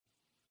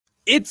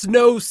It's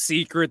no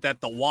secret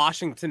that the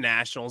Washington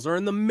Nationals are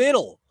in the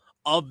middle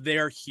of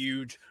their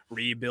huge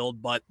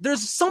rebuild, but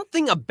there's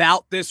something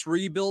about this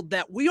rebuild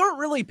that we aren't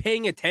really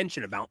paying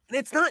attention about, and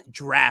it's not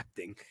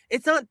drafting,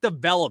 it's not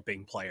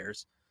developing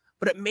players,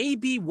 but it may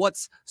be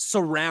what's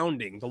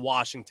surrounding the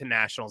Washington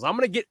Nationals. I'm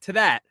going to get to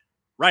that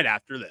right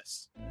after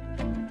this.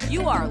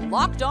 You are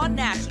Locked On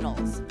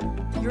Nationals,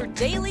 your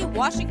daily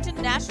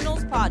Washington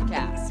Nationals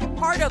podcast,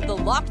 part of the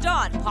Locked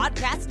On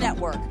Podcast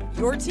Network,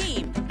 your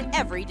team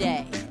every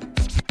day.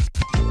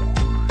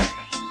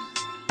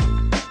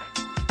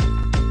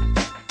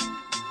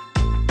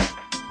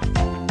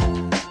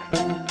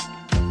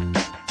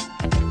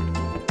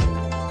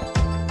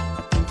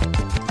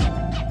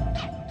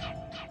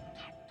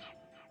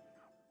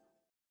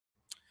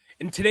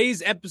 And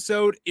today's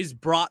episode is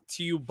brought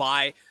to you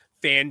by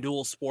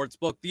FanDuel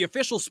Sportsbook, the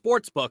official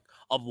sportsbook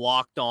of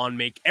Locked On.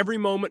 Make every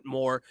moment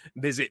more.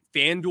 Visit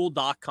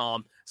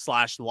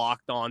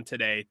FanDuel.com/LockedOn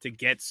today to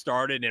get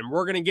started. And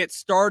we're going to get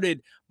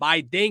started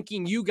by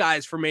thanking you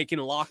guys for making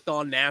Locked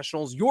On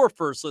Nationals your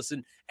first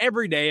listen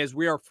every day, as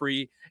we are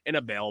free and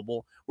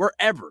available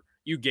wherever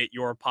you get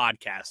your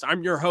podcast.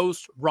 I'm your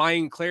host,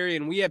 Ryan Clary,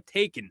 and we have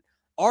taken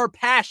our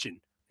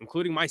passion,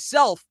 including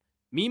myself,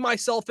 me,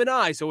 myself, and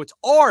I, so it's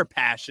our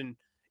passion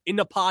in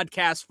the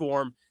podcast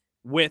form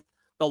with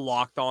the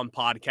Locked On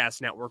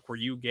Podcast Network, where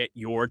you get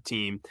your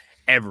team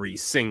every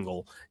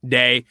single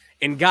day.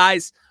 And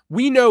guys,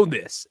 we know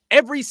this.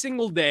 Every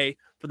single day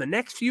for the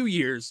next few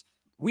years,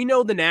 we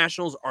know the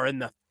Nationals are in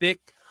the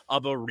thick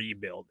of a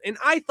rebuild. And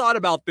I thought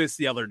about this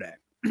the other day.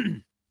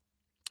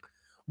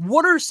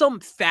 What are some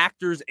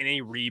factors in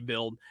a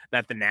rebuild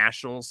that the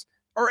Nationals,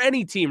 or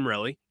any team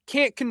really,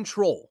 can't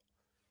control?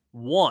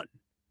 One,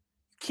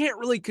 can't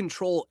really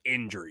control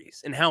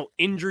injuries and how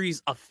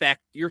injuries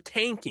affect your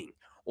tanking,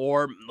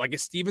 or like a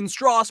Steven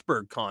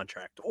Strasburg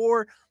contract,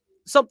 or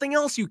something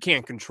else you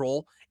can't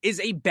control is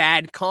a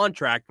bad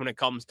contract when it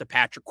comes to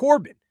Patrick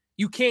Corbin.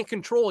 You can't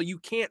control, you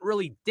can't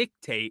really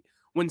dictate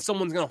when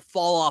someone's going to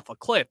fall off a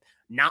cliff,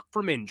 not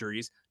from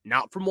injuries,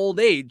 not from old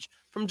age,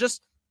 from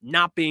just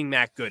not being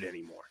that good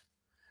anymore.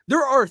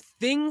 There are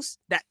things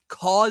that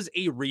cause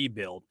a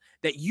rebuild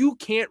that you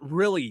can't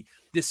really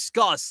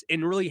discuss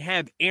and really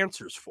have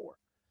answers for.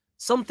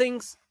 Some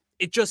things,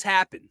 it just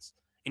happens,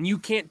 and you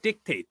can't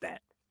dictate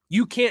that.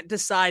 You can't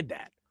decide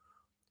that.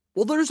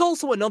 Well, there's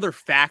also another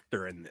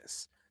factor in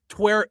this, to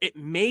where it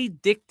may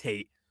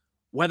dictate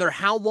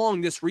how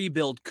long this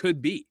rebuild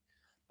could be.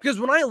 Because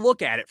when I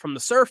look at it from the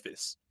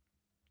surface,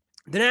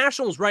 the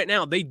Nationals right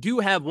now, they do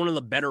have one of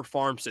the better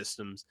farm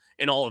systems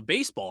in all of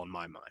baseball, in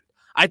my mind.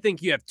 I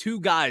think you have two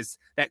guys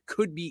that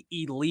could be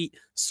elite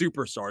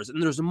superstars,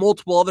 and there's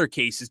multiple other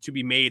cases to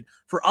be made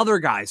for other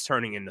guys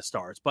turning into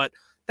stars, but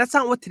that's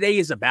not what today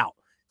is about.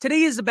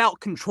 Today is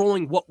about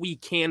controlling what we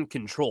can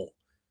control.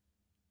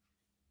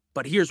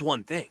 But here's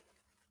one thing.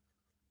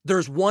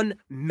 There's one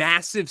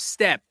massive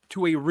step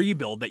to a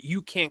rebuild that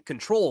you can't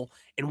control.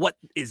 And what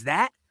is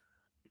that?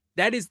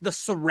 That is the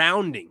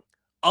surrounding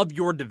of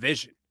your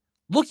division.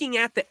 Looking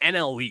at the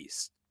NL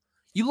East,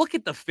 you look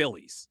at the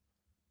Phillies.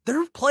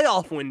 Their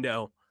playoff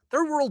window,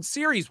 their World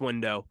Series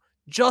window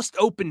just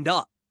opened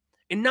up.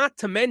 And not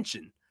to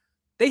mention,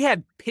 they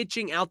had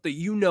pitching out the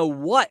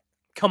you-know-what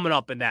coming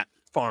up in that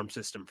farm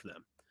system for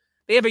them.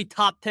 They have a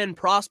top 10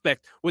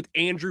 prospect with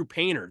Andrew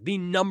Painter, the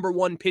number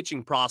one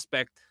pitching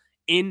prospect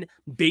in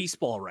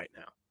baseball right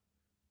now.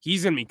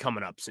 He's going to be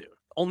coming up soon.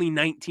 Only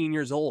 19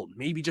 years old,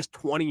 maybe just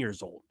 20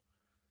 years old.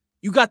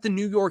 You got the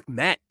New York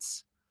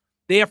Mets.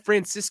 They have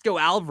Francisco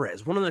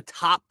Alvarez, one of the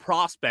top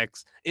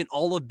prospects in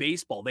all of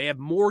baseball. They have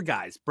more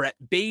guys, Brett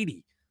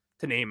Baty,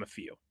 to name a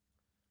few.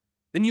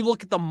 Then you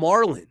look at the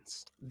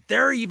Marlins.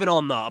 They're even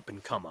on the up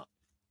and come up.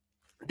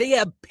 They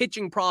have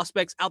pitching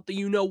prospects out the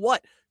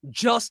you-know-what,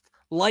 just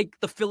like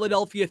the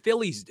Philadelphia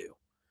Phillies do.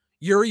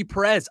 Yuri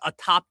Perez, a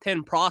top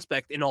 10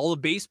 prospect in all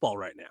of baseball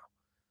right now.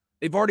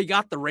 They've already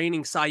got the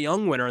reigning Cy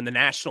Young winner in the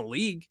National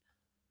League.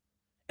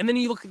 And then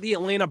you look at the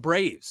Atlanta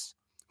Braves,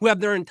 who have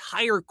their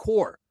entire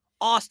core.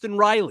 Austin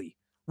Riley,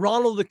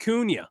 Ronald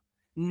Acuna,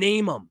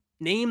 name them.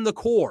 Name the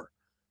core.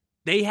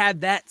 They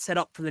had that set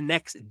up for the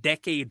next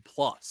decade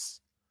plus.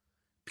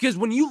 Because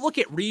when you look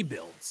at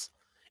rebuilds,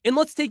 and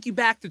let's take you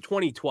back to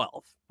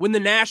 2012, when the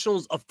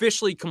Nationals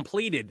officially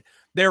completed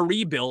their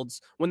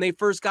rebuilds when they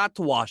first got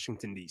to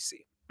Washington,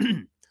 D.C.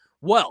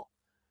 Well,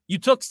 you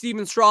took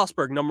Steven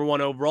Strasburg, number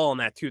one overall in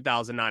that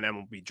 2009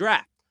 MLB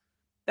draft.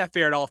 That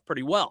fared off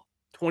pretty well.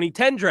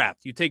 2010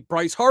 draft, you take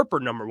Bryce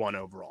Harper, number one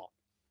overall.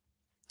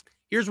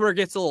 Here's where it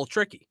gets a little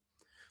tricky.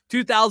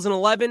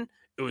 2011,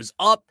 it was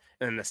up,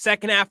 and in the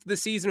second half of the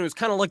season, it was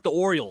kind of like the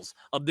Orioles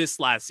of this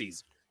last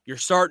season. You're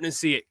starting to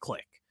see it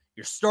click.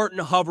 You're starting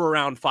to hover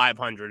around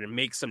 500 and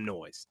make some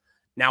noise.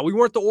 Now, we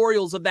weren't the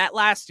Orioles of that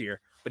last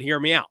year, but hear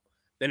me out.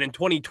 Then in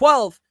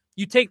 2012,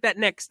 you take that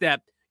next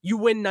step. You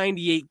win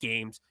 98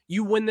 games.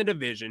 You win the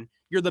division.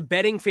 You're the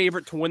betting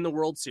favorite to win the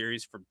World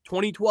Series for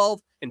 2012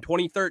 and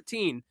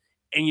 2013,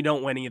 and you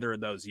don't win either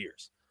of those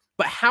years.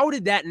 But how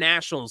did that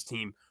Nationals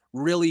team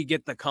really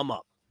get the come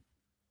up?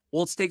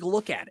 Well, let's take a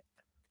look at it.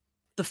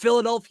 The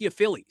Philadelphia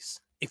Phillies,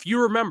 if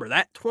you remember,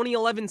 that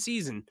 2011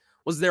 season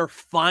was their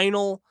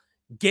final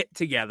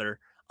get-together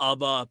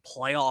of a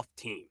playoff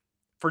team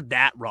for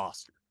that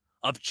roster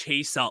of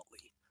Chase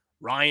Utley,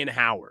 Ryan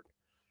Howard,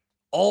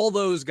 all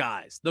those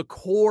guys, the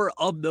core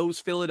of those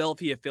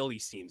Philadelphia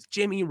Phillies teams,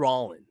 Jimmy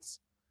Rollins,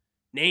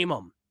 name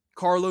them,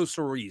 Carlos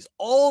Ruiz,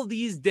 all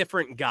these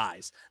different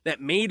guys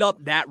that made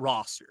up that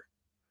roster,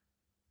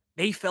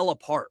 they fell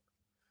apart.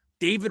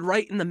 David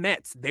Wright and the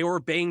Mets, they were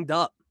banged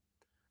up.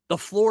 The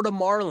Florida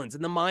Marlins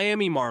and the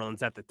Miami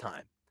Marlins at the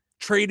time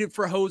traded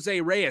for Jose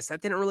Reyes.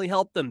 That didn't really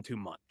help them too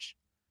much.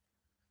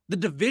 The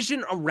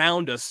division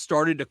around us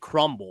started to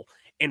crumble.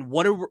 And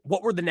what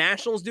were the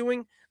Nationals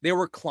doing? They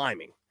were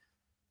climbing.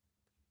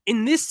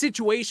 In this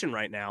situation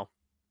right now,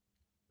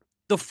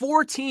 the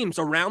 4 teams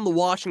around the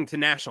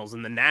Washington Nationals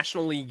in the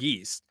National League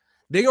East,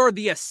 they are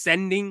the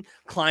ascending,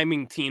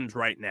 climbing teams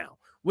right now,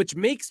 which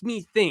makes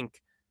me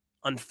think,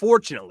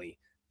 unfortunately,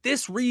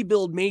 this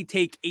rebuild may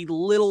take a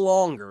little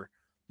longer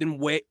than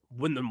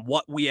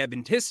what we have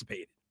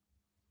anticipated.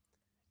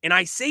 And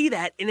I say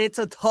that, and it's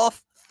a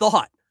tough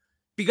thought,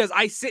 because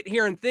I sit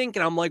here and think,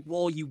 and I'm like,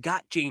 well, you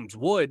got James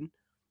Wood,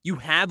 you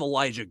have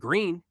Elijah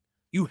Green,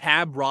 you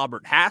have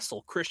Robert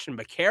Hassel, Christian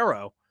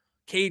Vaquero,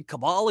 Cade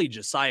Cavalli,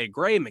 Josiah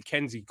Gray,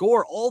 Mackenzie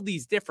Gore, all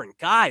these different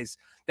guys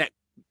that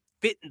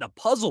fit in the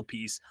puzzle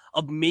piece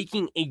of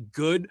making a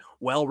good,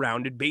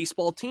 well-rounded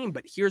baseball team.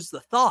 But here's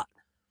the thought.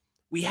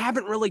 We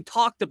haven't really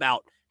talked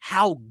about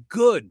how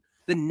good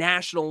the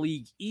National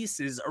League East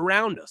is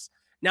around us.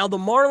 Now, the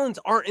Marlins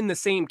aren't in the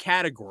same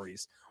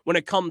categories when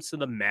it comes to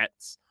the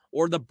Mets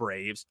or the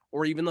Braves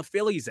or even the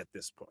Phillies at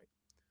this point.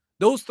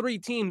 Those 3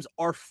 teams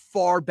are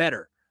far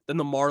better than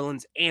the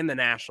Marlins and the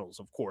Nationals,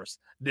 of course,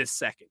 this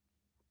second.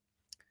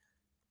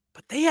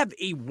 But they have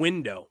a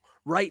window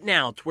right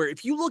now to where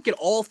if you look at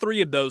all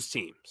 3 of those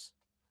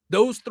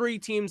 3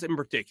 teams in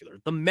particular,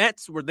 the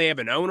Mets, where they have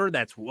an owner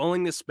that's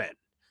willing to spend.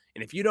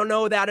 And if you don't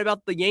know that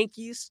about the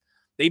Yankees,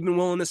 they've been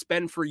willing to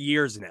spend for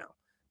years now.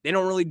 They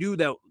don't really do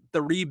the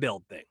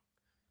rebuild thing.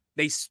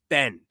 They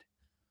spend.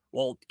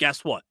 Well,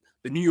 guess what?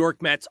 The New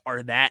York Mets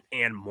are that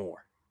and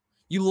more.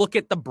 You look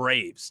at the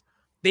Braves.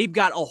 They've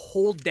got a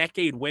whole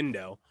decade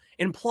window.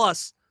 And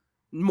plus,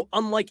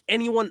 unlike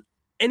any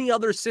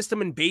other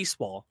system in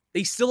baseball,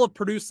 they still have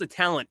produced the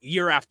talent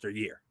year after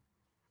year.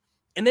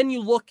 And then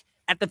you look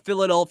at the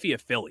Philadelphia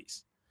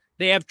Phillies.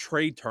 They have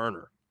Trey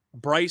Turner,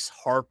 Bryce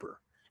Harper,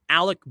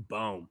 Alec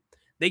Boehm.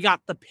 They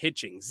got the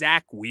pitching,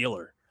 Zach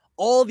Wheeler,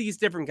 all these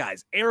different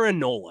guys, Aaron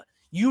Nola.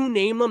 You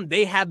name them,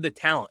 they have the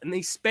talent. And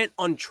they spent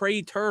on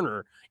Trey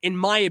Turner, in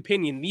my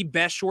opinion, the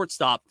best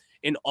shortstop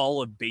in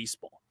all of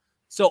baseball.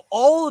 So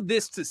all of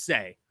this to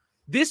say,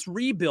 this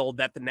rebuild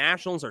that the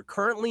Nationals are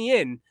currently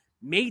in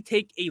may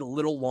take a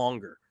little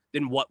longer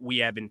than what we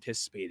have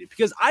anticipated.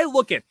 Because I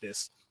look at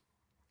this,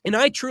 and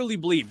I truly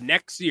believe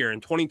next year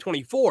in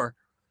 2024,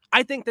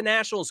 I think the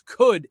Nationals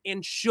could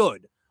and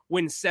should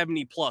win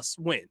 70 plus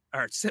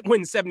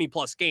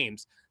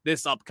games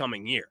this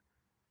upcoming year.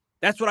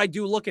 That's what I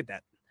do look at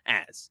that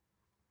as.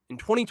 In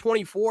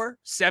 2024,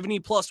 70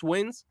 plus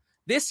wins.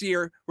 This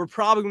year, we're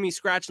probably going to be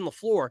scratching the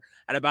floor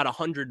at about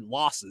 100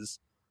 losses.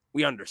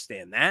 We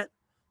understand that.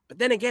 But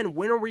then again,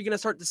 when are we going to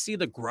start to see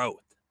the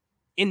growth?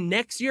 In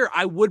next year,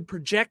 I would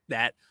project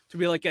that to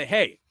be like,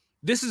 hey,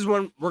 this is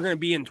when we're going to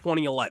be in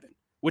 2011,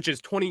 which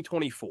is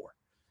 2024.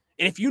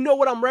 And if you know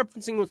what I'm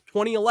referencing with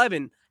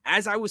 2011,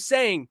 as I was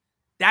saying,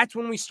 that's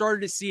when we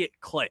started to see it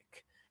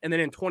click. And then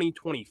in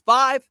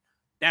 2025,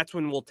 that's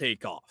when we'll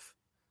take off.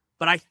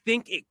 But I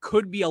think it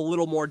could be a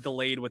little more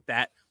delayed with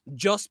that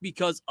just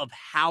because of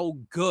how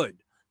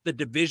good the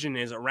division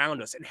is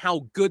around us and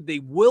how good they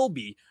will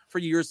be for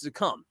years to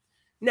come.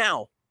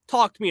 Now,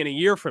 talk to me in a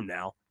year from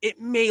now, it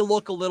may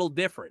look a little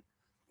different.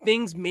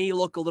 Things may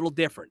look a little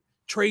different.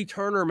 Trey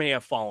Turner may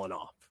have fallen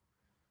off.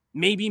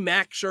 Maybe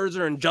Max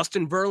Scherzer and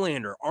Justin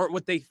Verlander aren't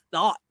what they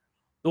thought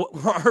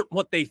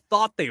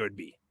they would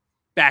be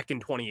back in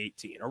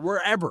 2018 or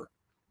wherever.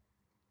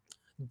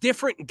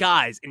 Different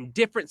guys in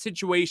different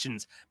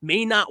situations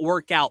may not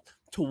work out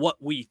to what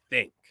we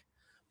think.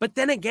 But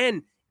then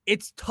again,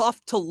 it's tough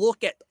to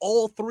look at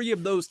all 3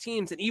 of those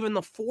teams and even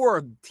the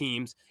 4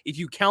 teams, if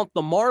you count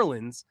the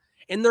Marlins,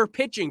 and their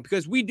pitching,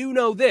 because we do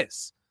know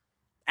this.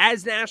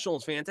 As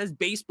Nationals fans, as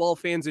baseball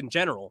fans in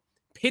general,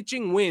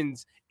 pitching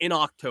wins in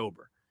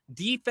October.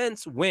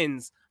 Defense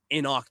wins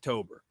in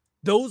October.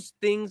 Those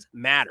things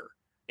matter.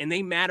 And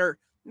they matter.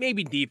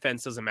 Maybe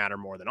defense doesn't matter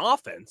more than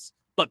offense,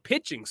 but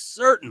pitching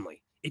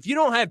certainly. If you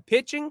don't have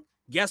pitching,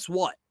 guess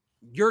what?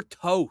 You're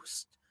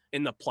toast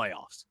in the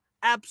playoffs.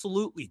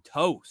 Absolutely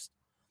toast.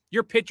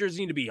 Your pitchers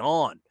need to be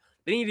on.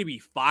 They need to be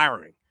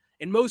firing.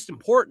 And most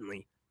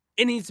importantly,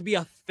 it needs to be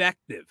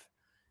effective.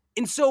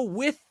 And so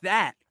with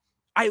that,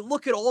 I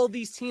look at all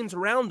these teams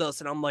around us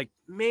and I'm like,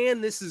 man,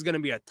 this is going to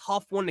be a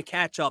tough one to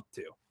catch up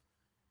to.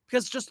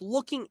 Because just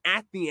looking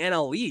at the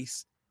NL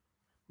East,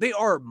 they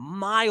are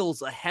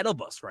miles ahead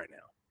of us right now.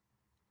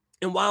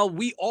 And while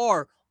we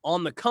are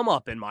on the come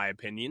up, in my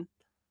opinion,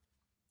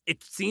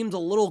 it seems a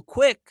little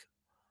quick,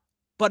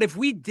 But if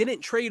we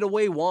didn't trade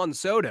away Juan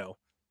Soto,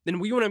 then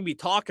we wouldn't be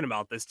talking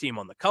about this team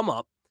on the come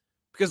up,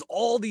 because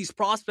all these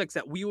prospects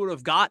that we would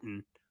have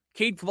gotten,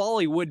 Cade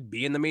Cavalli would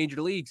be in the major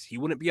leagues. He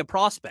wouldn't be a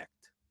prospect.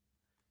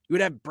 You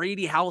would have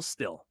Brady House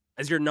still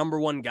as your number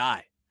one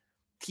guy.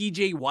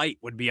 TJ White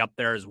would be up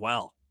there as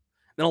well.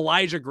 Then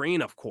Elijah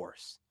Green, of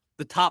course,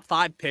 the top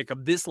 5 pick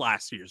of this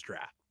last year's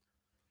draft.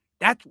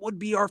 That would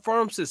be our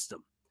farm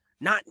system.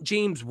 Not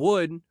James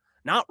Wood,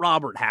 not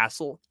Robert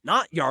Hassel,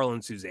 not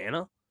Yarlin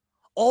Susana.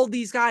 All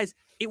these guys,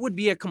 it would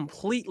be a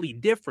completely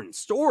different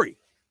story.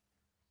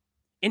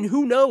 And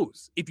who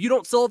knows? If you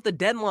don't sell at the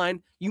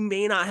deadline, you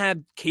may not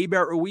have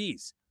Keibert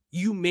Ruiz.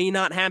 You may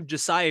not have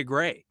Josiah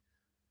Gray.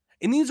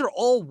 And these are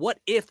all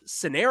what-if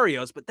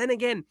scenarios. But then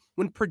again,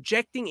 when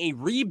projecting a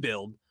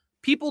rebuild,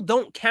 people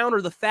don't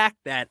counter the fact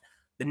that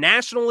the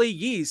National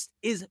League East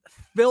is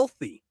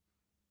filthy.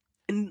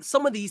 And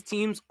some of these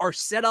teams are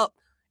set up.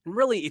 And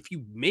really, if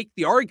you make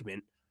the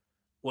argument,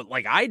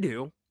 like I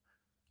do,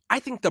 I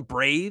think the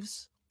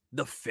Braves,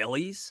 the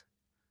Phillies,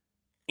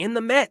 and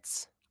the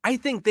Mets, I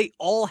think they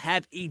all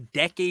have a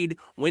decade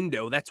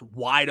window that's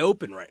wide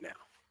open right now.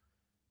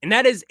 And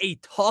that is a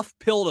tough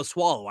pill to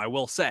swallow, I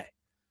will say.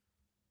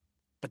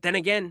 But then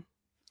again,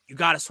 you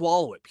got to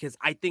swallow it, because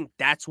I think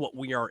that's what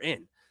we are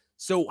in.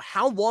 So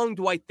how long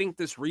do I think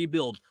this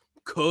rebuild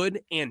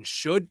could and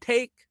should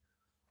take?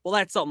 Well,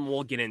 that's something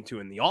we'll get into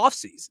in the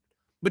offseason.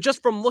 But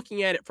just from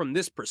looking at it from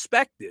this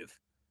perspective,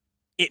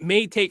 it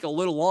may take a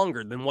little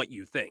longer than what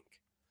you think.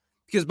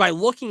 Because by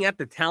looking at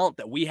the talent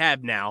that we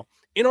have now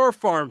in our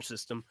farm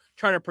system,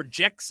 trying to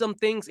project some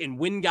things and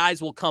when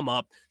guys will come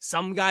up,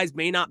 some guys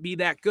may not be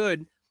that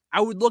good,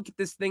 I would look at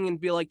this thing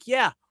and be like,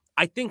 yeah,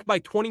 I think by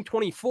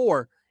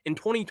 2024 and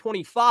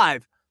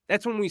 2025,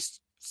 that's when we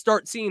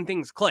start seeing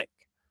things click.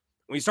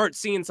 We start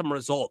seeing some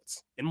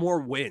results and more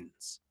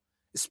wins,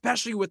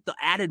 especially with the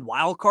added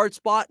wild card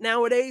spot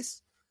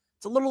nowadays.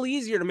 It's a little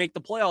easier to make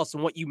the playoffs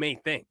than what you may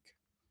think.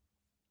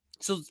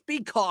 So let's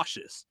be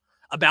cautious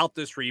about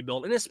this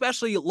rebuild, and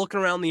especially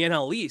looking around the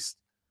NL East,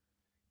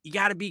 you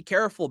got to be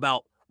careful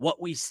about what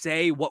we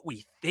say, what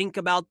we think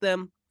about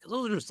them, because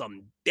those are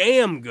some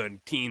damn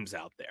good teams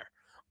out there.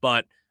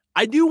 But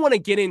I do want to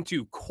get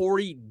into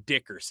Corey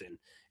Dickerson.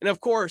 And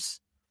of course,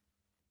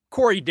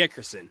 Corey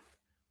Dickerson,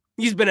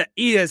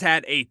 he has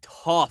had a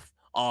tough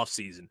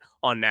offseason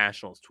on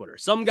Nationals Twitter.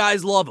 Some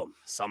guys love him.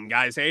 Some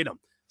guys hate him.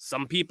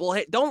 Some people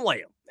don't like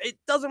him. It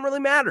doesn't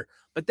really matter.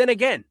 But then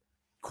again,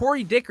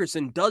 Corey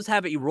Dickerson does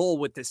have a role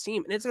with this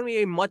team, and it's going to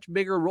be a much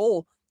bigger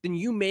role than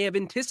you may have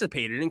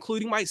anticipated,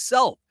 including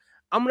myself.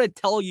 I'm going to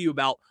tell you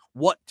about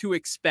what to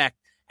expect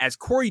as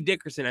Corey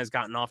Dickerson has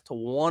gotten off to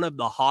one of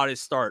the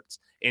hottest starts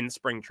in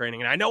spring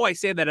training. And I know I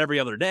say that every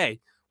other day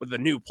with a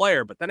new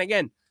player, but then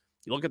again,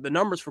 you look at the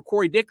numbers for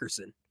Corey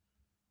Dickerson.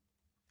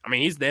 I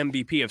mean, he's the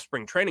MVP of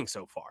spring training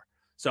so far.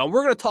 So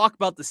we're going to talk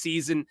about the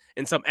season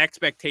and some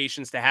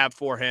expectations to have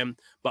for him.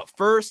 But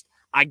first,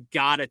 I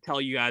got to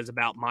tell you guys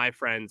about my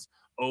friends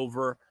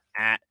over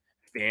at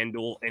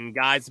FanDuel. And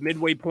guys,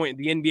 midway point,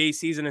 the NBA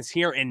season is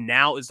here, and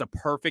now is the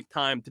perfect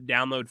time to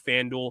download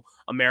FanDuel,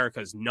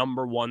 America's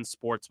 #1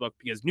 sportsbook,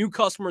 because new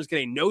customers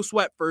get a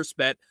no-sweat first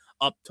bet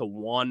up to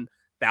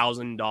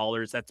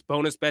 $1,000. That's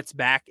bonus bets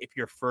back if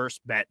your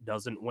first bet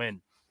doesn't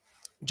win.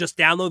 Just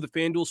download the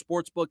FanDuel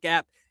Sportsbook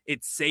app.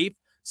 It's safe,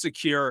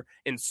 secure,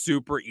 and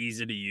super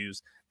easy to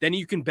use. Then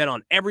you can bet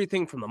on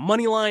everything from the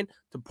money line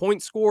to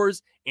point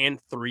scores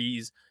and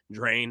threes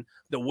drain.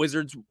 The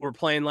Wizards were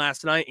playing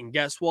last night, and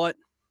guess what?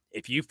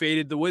 If you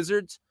faded the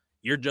Wizards,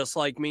 you're just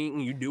like me,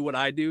 and you do what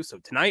I do. So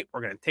tonight,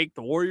 we're going to take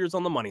the Warriors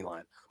on the money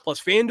line.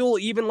 Plus, FanDuel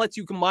even lets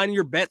you combine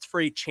your bets for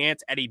a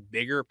chance at a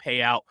bigger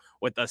payout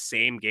with a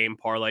same-game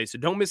parlay. So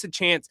don't miss a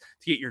chance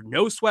to get your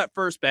no-sweat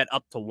first bet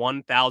up to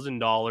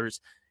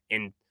 $1,000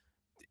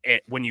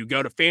 when you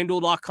go to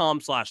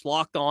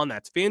FanDuel.com/lockedon.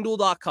 That's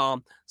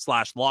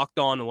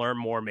FanDuel.com/lockedon to learn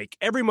more. Make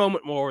every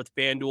moment more with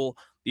FanDuel,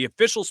 the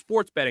official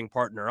sports betting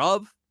partner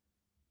of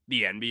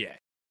the NBA.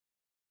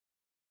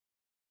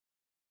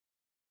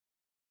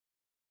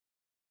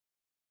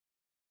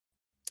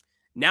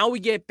 Now we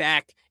get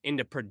back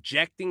into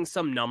projecting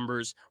some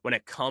numbers when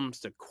it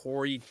comes to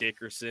Corey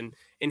Dickerson.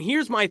 And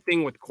here's my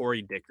thing with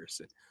Corey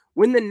Dickerson.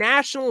 When the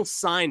Nationals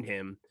signed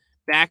him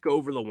back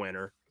over the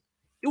winter,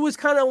 it was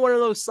kind of one of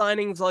those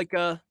signings like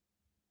a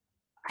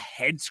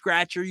head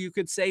scratcher, you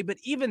could say. But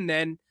even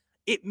then,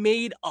 it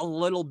made a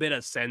little bit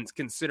of sense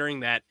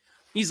considering that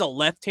he's a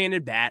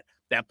left-handed bat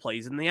that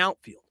plays in the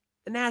outfield.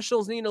 The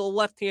Nationals needed a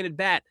left-handed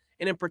bat,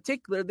 and in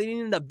particular, they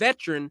needed a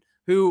veteran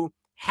who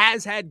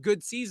has had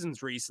good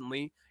seasons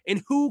recently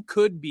and who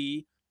could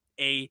be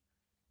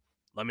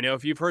let me know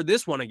if you've heard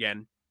this one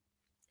again,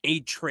 a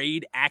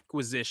trade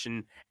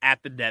acquisition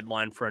at the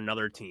deadline for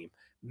another team.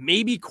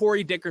 Maybe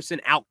Corey Dickerson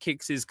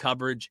outkicks his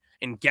coverage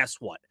and guess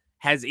what?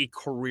 Has a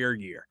career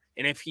year.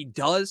 And if he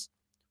does,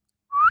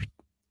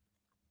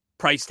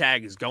 price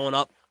tag is going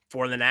up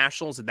for the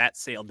Nationals at that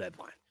sale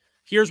deadline.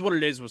 Here's what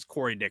it is with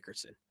Corey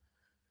Dickerson.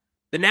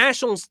 The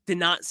Nationals did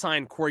not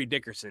sign Corey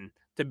Dickerson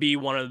to be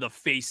one of the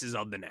faces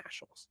of the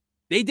Nationals.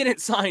 They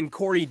didn't sign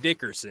Corey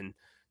Dickerson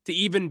to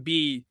even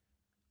be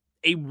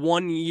a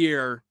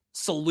 1-year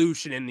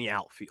solution in the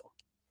outfield.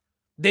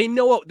 They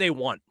know what they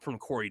want from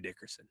Corey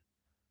Dickerson.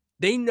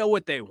 They know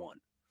what they want.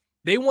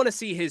 They want to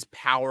see his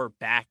power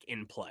back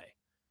in play.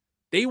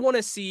 They want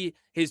to see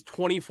his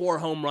 24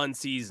 home run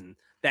season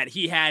that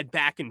he had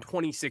back in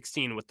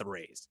 2016 with the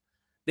Rays.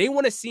 They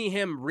want to see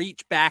him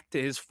reach back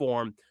to his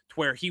form to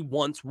where he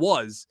once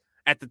was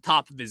at the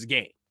top of his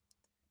game.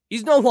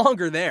 He's no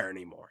longer there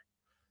anymore.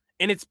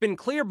 And it's been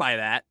clear by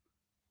that.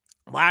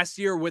 Last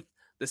year with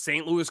the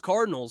St. Louis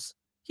Cardinals,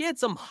 he had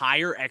some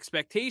higher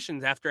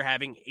expectations after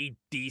having a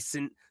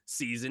decent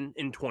season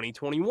in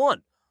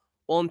 2021.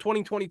 Well, in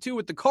 2022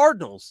 with the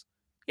Cardinals,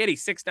 he had a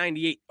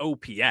 698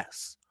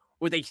 OPS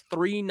with a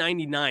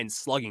 399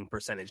 slugging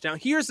percentage. Now,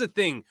 here's the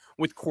thing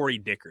with Corey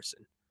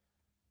Dickerson.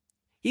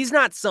 He's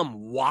not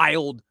some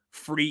wild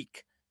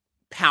freak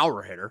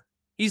power hitter.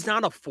 He's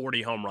not a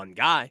 40 home run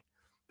guy.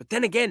 But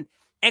then again,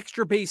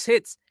 extra base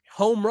hits,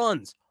 home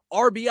runs,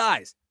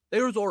 RBIs,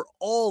 those are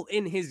all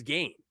in his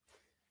game.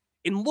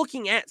 In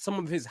looking at some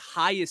of his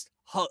highest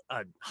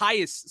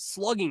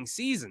slugging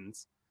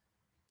seasons,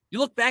 you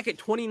look back at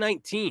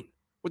 2019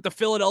 with the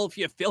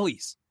Philadelphia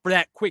Phillies for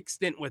that quick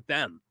stint with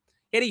them.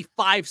 He had a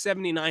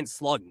 579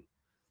 slugging.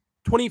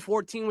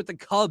 2014 with the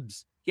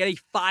Cubs, he had a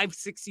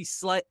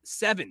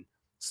 567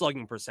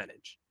 slugging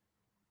percentage.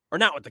 Or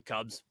not with the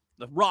Cubs,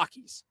 the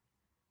Rockies.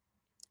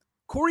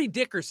 Corey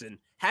Dickerson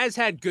has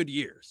had good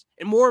years,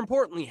 and more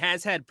importantly,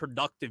 has had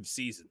productive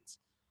seasons.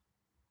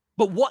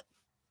 But what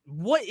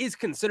is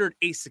considered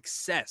a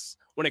success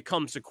when it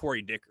comes to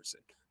Corey Dickerson?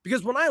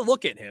 Because when I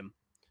look at him,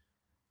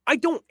 I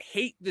don't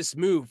hate this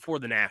move for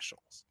the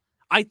Nationals.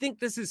 I think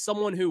this is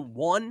someone who,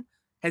 one,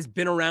 has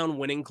been around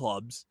winning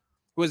clubs,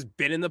 who has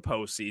been in the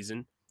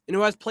postseason, and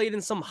who has played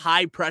in some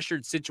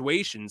high-pressured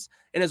situations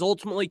and has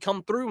ultimately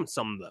come through in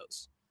some of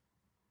those.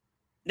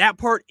 That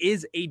part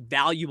is a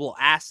valuable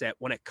asset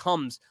when it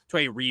comes to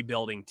a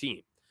rebuilding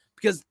team.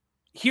 Because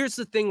here's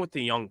the thing with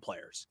the young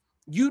players.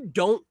 You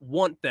don't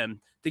want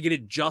them to get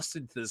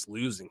adjusted to this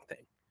losing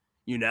thing.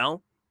 You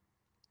know?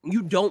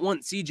 You don't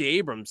want CJ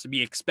Abrams to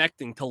be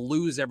expecting to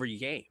lose every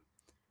game.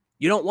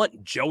 You don't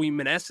want Joey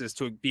Meneses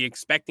to be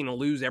expecting to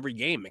lose every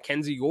game.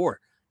 Mackenzie Gore.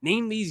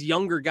 Name these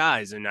younger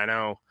guys. And I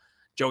know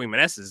Joey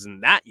Meneses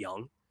isn't that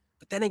young.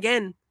 But then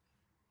again,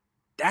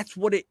 that's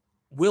what it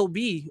will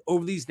be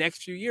over these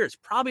next few years.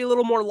 Probably a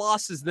little more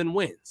losses than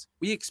wins.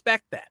 We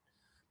expect that.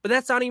 But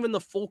that's not even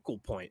the focal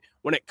point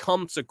when it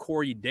comes to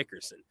Corey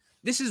Dickerson.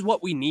 This is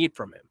what we need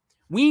from him.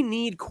 We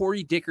need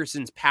Corey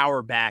Dickerson's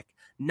power back,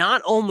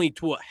 not only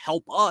to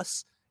help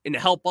us and to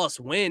help us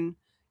win,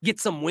 get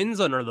some wins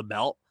under the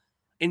belt,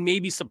 and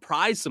maybe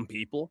surprise some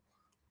people,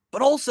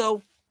 but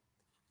also,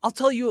 I'll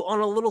tell you on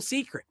a little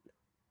secret.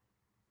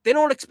 They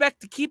don't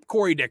expect to keep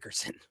Corey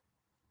Dickerson.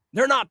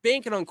 They're not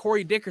banking on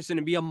Corey Dickerson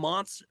to be a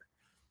monster.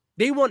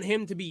 They want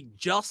him to be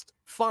just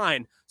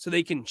fine so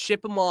they can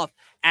ship him off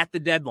at the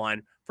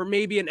deadline for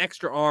maybe an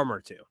extra arm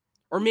or two,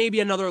 or maybe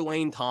another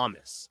Lane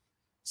Thomas.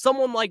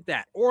 Someone like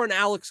that, or an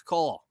Alex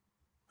Call.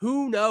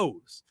 Who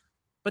knows?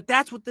 But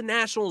that's what the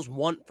Nationals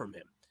want from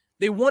him.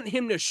 They want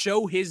him to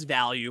show his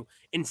value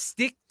and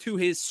stick to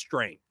his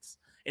strengths.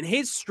 And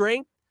his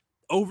strength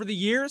over the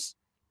years,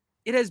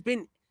 it has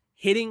been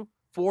hitting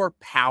for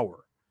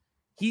power.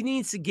 He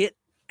needs to get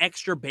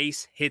extra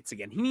base hits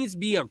again. He needs to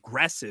be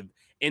aggressive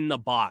in the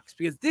box,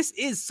 because this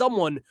is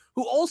someone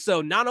who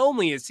also, not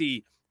only is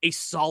he a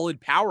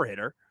solid power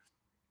hitter,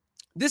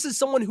 this is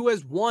someone who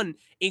has won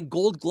a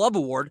Gold Glove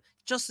Award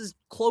just as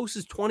close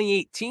as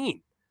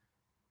 2018,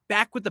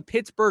 back with the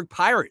Pittsburgh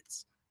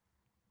Pirates.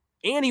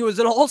 And he was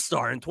an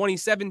all-star in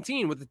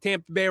 2017 with the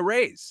Tampa Bay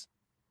Rays.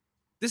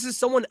 This is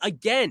someone,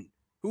 again,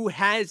 who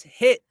has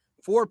hit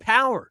for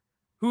power,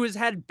 who has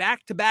had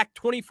back-to-back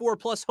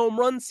 24-plus home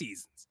run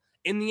seasons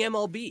in the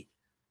MLB.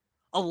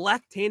 A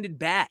left-handed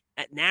bat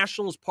at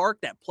Nationals Park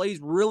that plays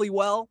really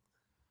well.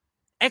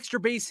 Extra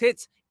base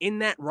hits in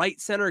that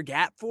right center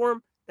gap for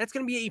him. That's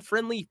going to be a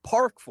friendly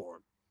park for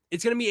him.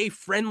 It's going to be a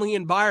friendly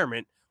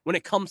environment when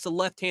it comes to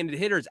left-handed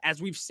hitters,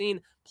 as we've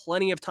seen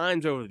plenty of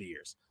times over the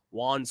years.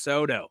 Juan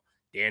Soto,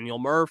 Daniel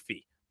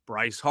Murphy,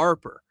 Bryce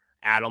Harper,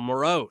 Adam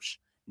LaRoche.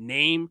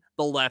 Name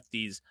the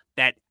lefties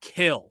that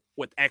kill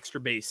with extra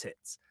base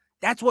hits.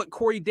 That's what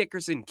Corey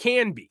Dickerson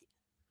can be.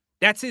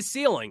 That's his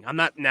ceiling.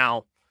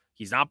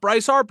 He's not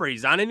Bryce Harper.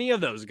 He's not any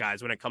of those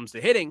guys when it comes to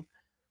hitting.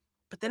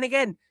 But then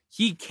again,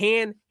 he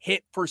can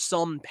hit for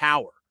some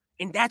power.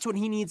 And that's what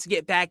he needs to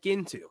get back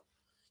into.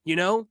 You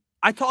know,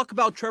 I talk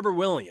about Trevor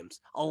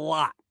Williams a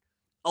lot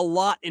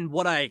in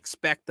what I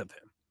expect of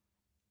him.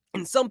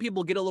 And some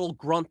people get a little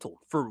gruntled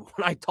for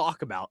when I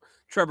talk about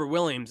Trevor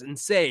Williams and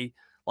say,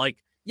 like,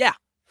 yeah,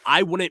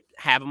 I wouldn't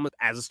have him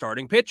as a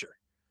starting pitcher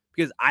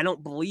because I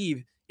don't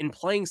believe in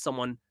playing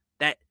someone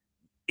that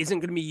isn't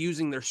going to be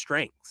using their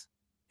strengths.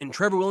 And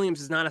Trevor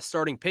Williams is not a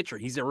starting pitcher.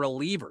 He's a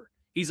reliever.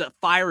 He's a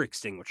fire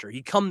extinguisher.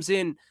 He comes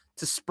in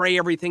to spray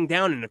everything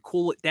down and to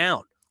cool it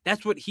down.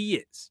 That's what he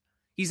is.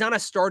 He's not a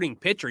starting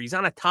pitcher. He's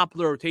not a top of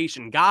the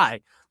rotation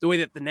guy the way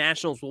that the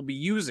Nationals will be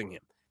using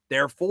him.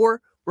 Therefore,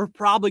 we're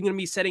probably going to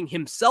be setting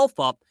himself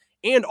up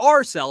and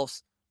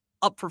ourselves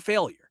up for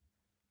failure.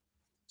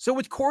 So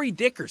with Corey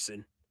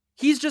Dickerson,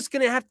 he's just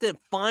going to have to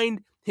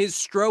find his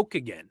stroke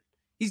again.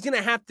 He's going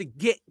to have to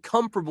get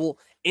comfortable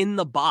in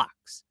the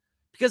box.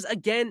 Because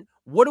again,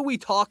 what do we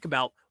talk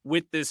about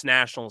with this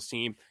Nationals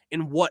team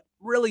and what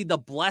really the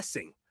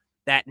blessing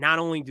that not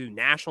only do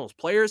Nationals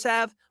players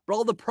have, but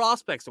all the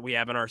prospects that we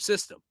have in our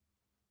system?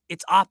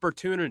 It's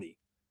opportunity.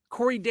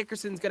 Corey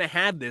Dickerson's going to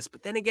have this,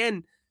 but then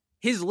again,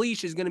 his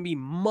leash is going to be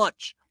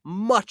much,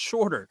 much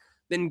shorter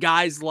than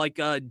guys like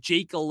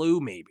Jake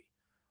Alou maybe,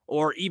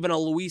 or even a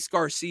Luis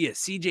Garcia,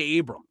 CJ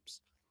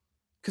Abrams.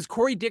 Because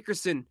Corey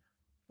Dickerson,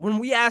 when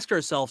we ask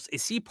ourselves,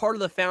 is he part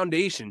of the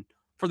foundation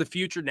for the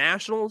future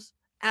Nationals?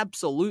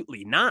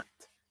 Absolutely not.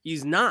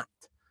 He's not.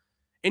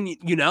 And,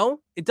 you know,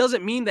 it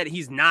doesn't mean that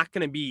he's not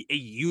going to be a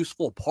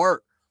useful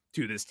part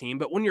to this team.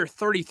 But when you're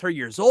 33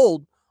 years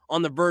old,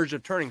 on the verge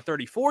of turning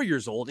 34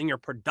 years old, and your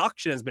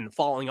production has been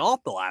falling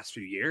off the last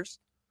few years,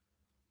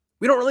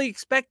 we don't really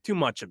expect too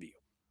much of you.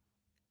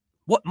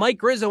 What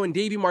Mike Rizzo and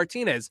Davey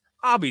Martinez,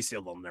 obviously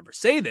they'll never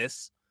say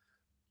this,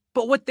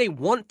 but what they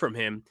want from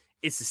him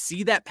is to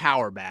see that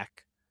power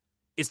back,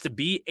 is to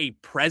be a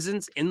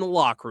presence in the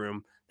locker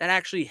room that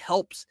actually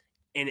helps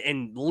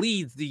and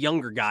leads the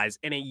younger guys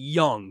in a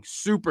young,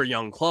 super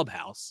young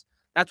clubhouse.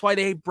 That's why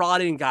they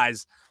brought in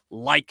guys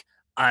like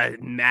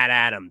Matt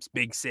Adams,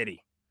 Big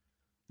City.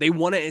 They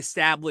want to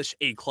establish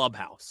a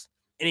clubhouse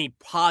and a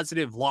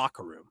positive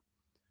locker room.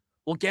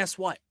 Well, guess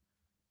what?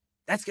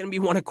 That's going to be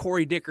one of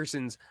Corey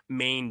Dickerson's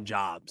main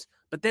jobs.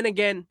 But then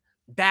again,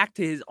 back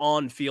to his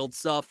on-field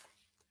stuff,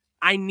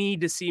 I need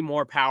to see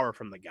more power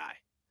from the guy.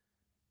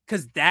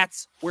 Because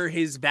that's where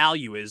his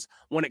value is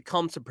when it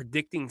comes to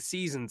predicting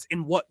seasons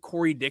and what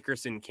Corey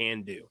Dickerson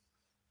can do.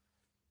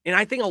 And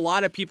I think a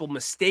lot of people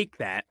mistake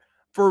that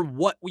for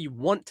what we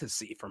want to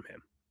see from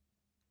him.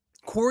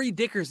 Corey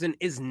Dickerson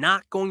is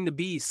not going to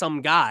be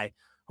some guy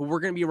who we're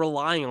going to be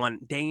relying on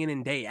day in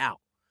and day out.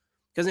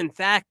 Because in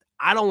fact,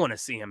 I don't want to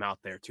see him out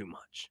there too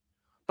much.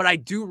 But I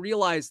do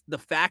realize the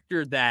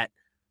factor that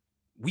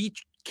we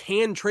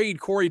can trade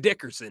Corey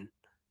Dickerson.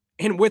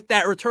 And with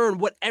that return,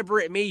 whatever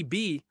it may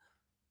be,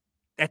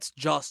 that's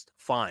just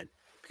fine.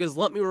 Because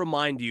let me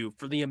remind you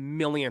for the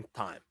millionth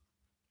time,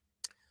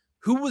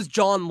 who was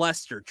John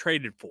Lester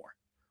traded for?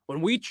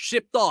 When we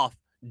shipped off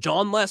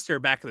John Lester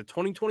back at the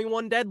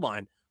 2021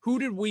 deadline, who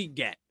did we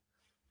get?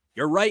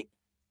 You're right,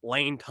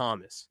 Lane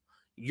Thomas.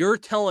 You're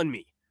telling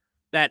me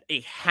that a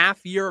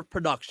half year of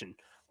production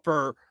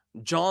for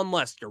John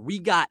Lester, we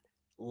got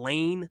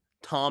Lane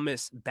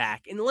Thomas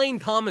back. And Lane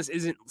Thomas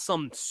isn't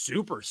some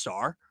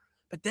superstar.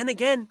 But then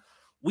again,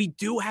 we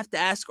do have to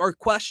ask our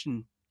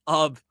question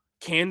of,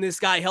 can this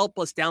guy help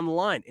us down the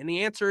line? And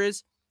the answer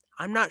is,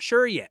 I'm not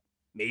sure yet.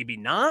 Maybe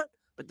not.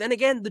 But then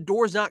again, the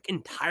door's not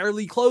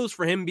entirely closed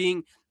for him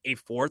being a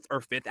fourth or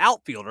fifth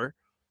outfielder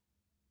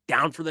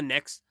down for the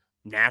next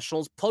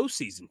Nationals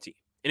postseason team.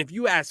 And if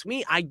you ask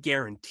me, I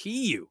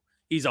guarantee you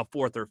he's a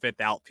fourth or fifth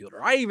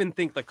outfielder. I even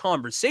think the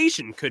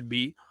conversation could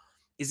be,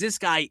 is this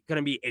guy going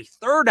to be a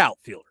third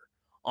outfielder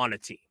on a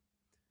team?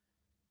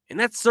 And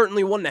that's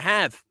certainly one to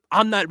have.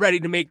 I'm not ready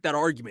to make that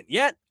argument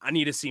yet. I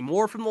need to see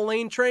more from the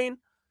Lane train.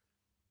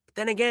 But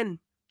then again,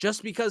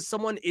 just because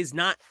someone is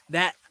not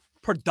that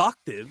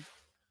productive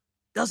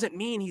doesn't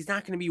mean he's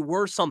not going to be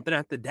worth something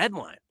at the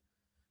deadline.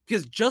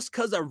 Because just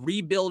because a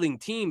rebuilding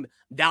team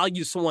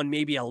values someone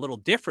maybe a little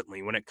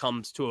differently when it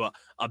comes to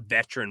a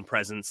veteran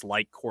presence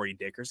like Corey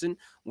Dickerson,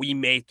 we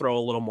may throw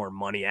a little more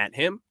money at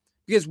him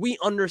because we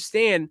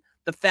understand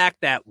the fact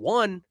that,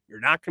 one,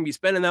 you're not going to be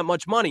spending that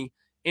much money,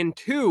 and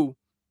two,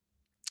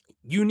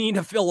 you need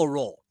to fill a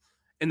role.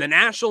 And the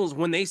Nationals,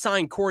 when they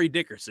sign Corey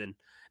Dickerson,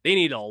 they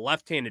need a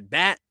left-handed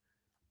bat,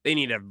 they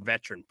need a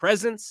veteran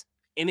presence,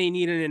 and they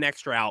needed an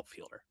extra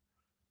outfielder.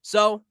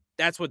 So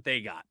that's what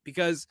they got.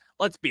 Because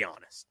let's be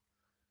honest,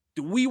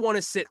 do we want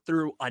to sit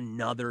through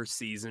another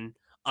season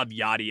of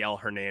Yadiel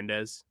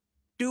Hernandez?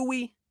 Do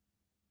we?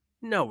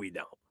 No, we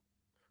don't.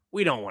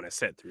 We don't want to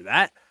sit through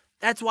that.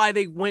 That's why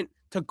they went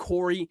to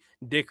Corey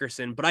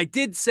Dickerson. But I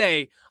did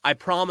say I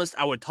promised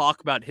I would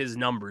talk about his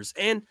numbers.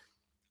 And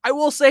I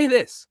will say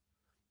this.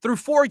 Through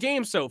 4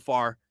 games so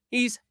far,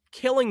 he's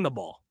killing the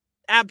ball.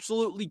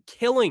 Absolutely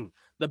killing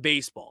the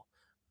baseball.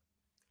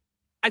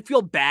 I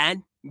feel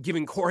bad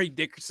giving Corey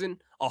Dickerson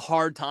a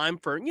hard time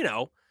for,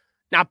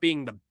 not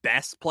being the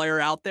best player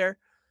out there.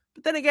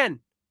 But then again,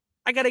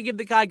 I got to give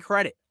the guy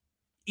credit.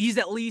 He's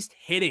at least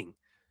hitting.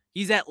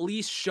 He's at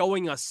least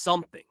showing us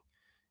something.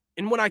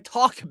 And when I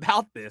talk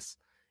about this,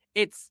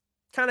 it's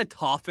kind of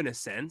tough in a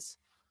sense.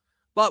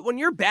 But when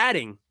you're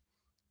batting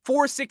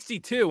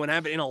 .462 and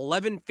have an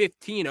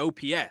 1115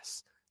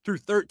 OPS through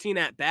 13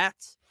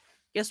 at-bats,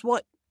 guess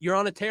what? You're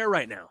on a tear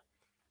right now.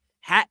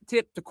 Hat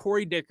tip to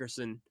Corey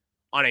Dickerson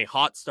on a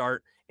hot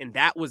start, and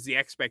that was the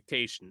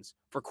expectations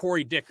for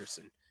Corey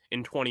Dickerson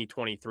in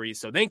 2023.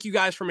 So thank you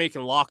guys for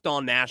making Locked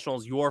On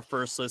Nationals your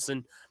first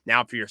listen.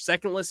 Now, for your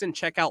second listen,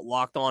 check out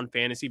Locked On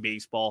Fantasy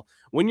Baseball.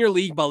 Win your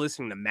league by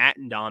listening to Matt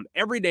and Dom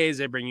every day as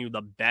they bring you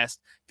the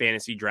best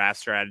fantasy draft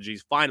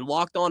strategies. Find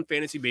Locked On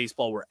Fantasy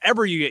Baseball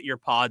wherever you get your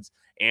pods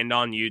and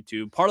on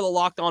YouTube. Part of the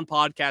Locked On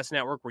Podcast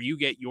Network, where you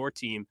get your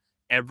team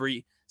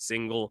every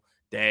single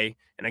day.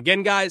 And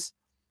again, guys,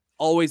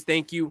 always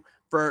thank you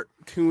for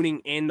tuning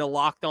in to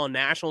Locked On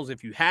Nationals.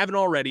 If you haven't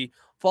already,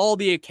 follow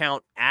the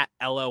account at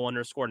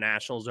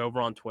LO_Nationals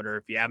over on Twitter.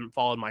 If you haven't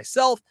followed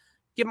myself,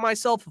 give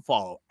myself a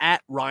follow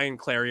at Ryan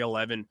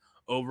Clary11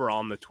 over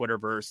on the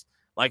Twitterverse.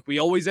 Like we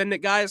always end it,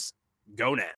 guys, go Nats.